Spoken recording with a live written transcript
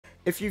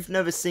If you've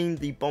never seen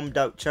the bombed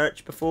out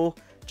church before,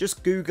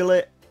 just Google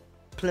it,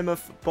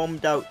 Plymouth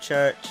bombed out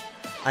church,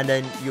 and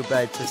then you'll be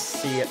able to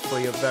see it for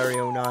your very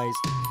own eyes.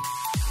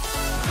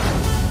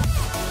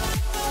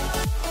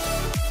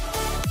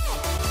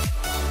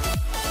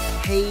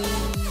 Hey,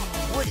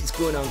 what is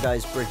going on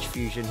guys, Bridge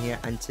Fusion here,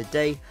 and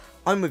today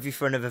I'm with you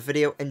for another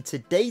video, and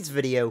today's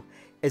video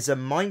is a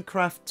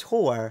Minecraft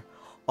tour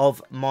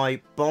of my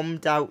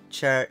bombed out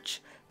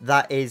church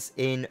that is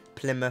in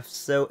Plymouth.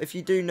 So if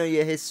you do know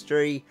your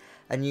history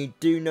and you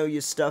do know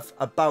your stuff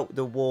about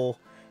the war,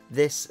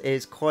 this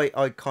is quite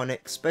iconic,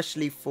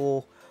 especially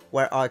for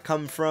where I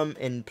come from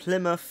in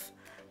Plymouth.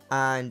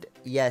 And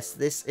yes,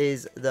 this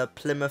is the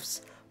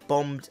Plymouth's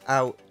bombed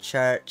out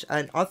church,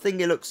 and I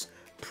think it looks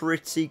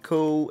pretty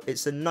cool.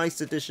 It's a nice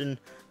addition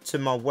to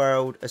my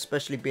world,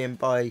 especially being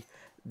by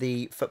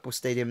the football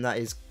stadium that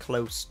is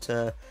close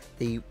to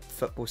the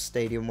football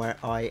stadium where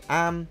I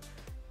am.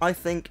 I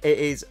think it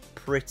is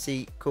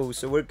pretty cool.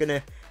 So we're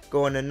gonna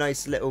go on a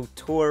nice little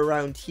tour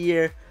around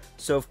here.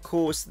 So of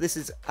course this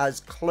is as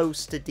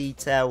close to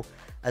detail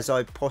as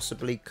I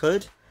possibly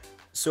could.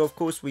 So of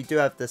course we do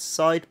have the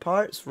side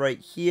parts right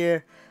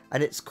here,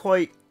 and it's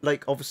quite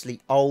like obviously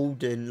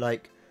old and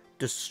like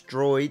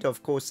destroyed,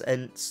 of course,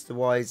 hence the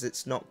wise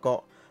it's not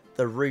got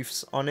the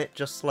roofs on it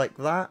just like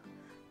that.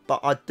 But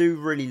I do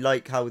really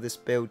like how this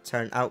build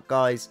turned out,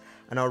 guys,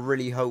 and I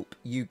really hope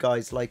you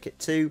guys like it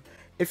too.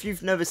 If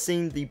you've never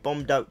seen the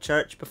bombed out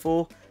church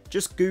before,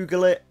 just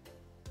Google it,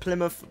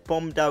 Plymouth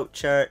bombed out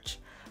church,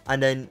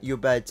 and then you'll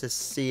be able to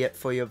see it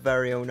for your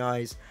very own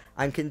eyes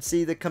and can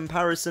see the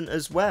comparison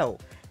as well.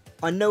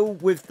 I know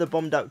with the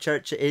bombed out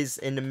church it is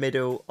in the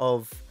middle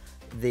of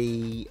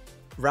the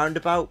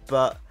roundabout,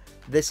 but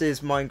this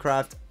is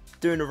Minecraft.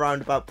 Doing a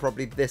roundabout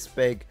probably this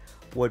big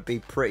would be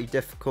pretty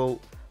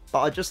difficult,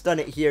 but I just done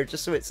it here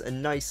just so it's a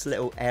nice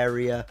little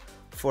area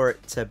for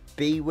it to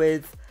be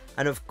with.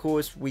 And of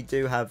course we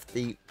do have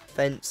the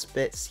fence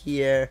bits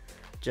here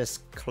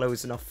just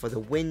closing off for the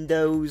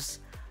windows,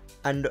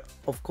 and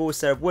of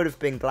course there would have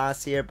been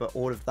glass here, but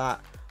all of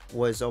that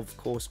was of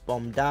course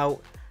bombed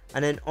out.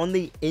 And then on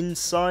the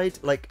inside,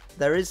 like,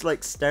 there is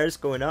like stairs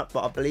going up,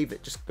 but I believe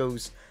it just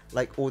goes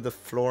like all the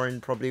flooring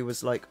probably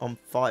was like on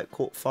fire,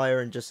 caught fire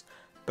and just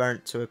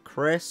burnt to a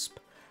crisp.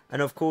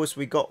 And of course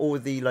we got all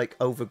the like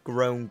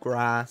overgrown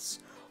grass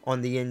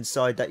on the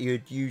inside that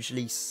you'd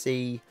usually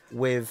see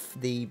with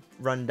the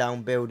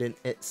rundown building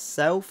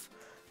itself.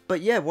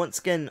 But yeah, once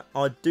again,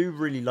 I do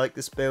really like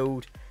this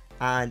build,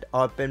 and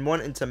I've been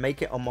wanting to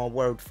make it on my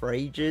world for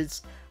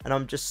ages, and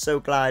I'm just so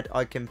glad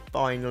I can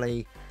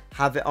finally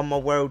have it on my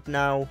world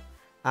now.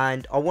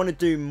 And I want to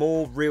do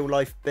more real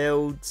life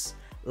builds.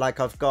 Like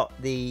I've got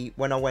the,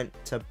 when I went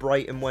to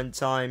Brighton one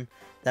time,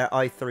 their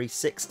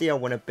i360, I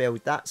want to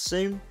build that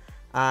soon.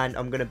 And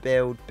I'm going to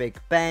build Big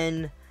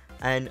Ben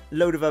and a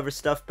load of other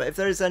stuff. But if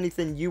there is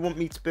anything you want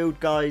me to build,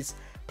 guys,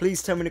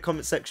 please tell me in the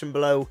comment section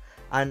below,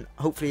 and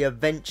hopefully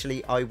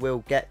eventually I will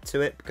get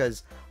to it,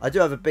 because I do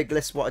have a big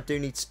list what I do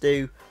need to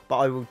do, but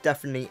I will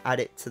definitely add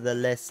it to the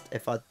list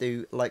if I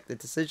do like the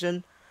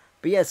decision.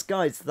 But yes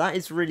guys, that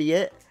is really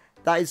it.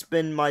 That has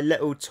been my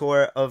little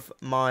tour of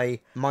my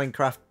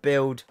Minecraft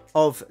build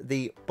of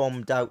the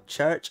bombed out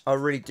church. I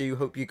really do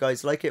hope you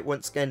guys like it.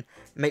 Once again,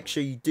 make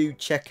sure you do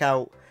check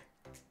out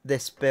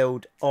this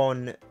build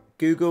on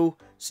Google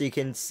so you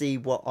can see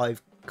what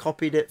I've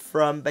copied it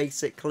from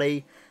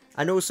basically.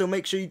 And also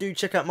make sure you do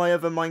check out my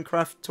other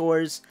Minecraft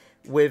tours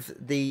with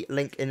the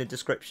link in the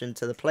description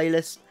to the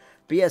playlist.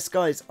 But yes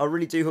guys, I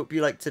really do hope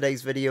you liked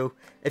today's video.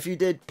 If you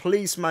did,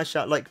 please smash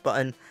that like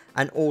button,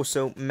 and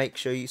also make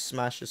sure you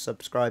smash the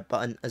subscribe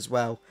button as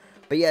well.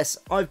 But yes,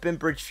 I've been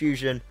Bridge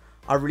Fusion.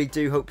 I really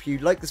do hope you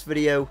like this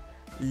video.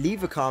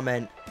 Leave a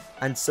comment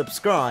and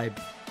subscribe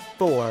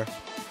for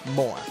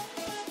more.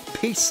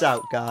 Peace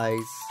out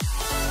guys.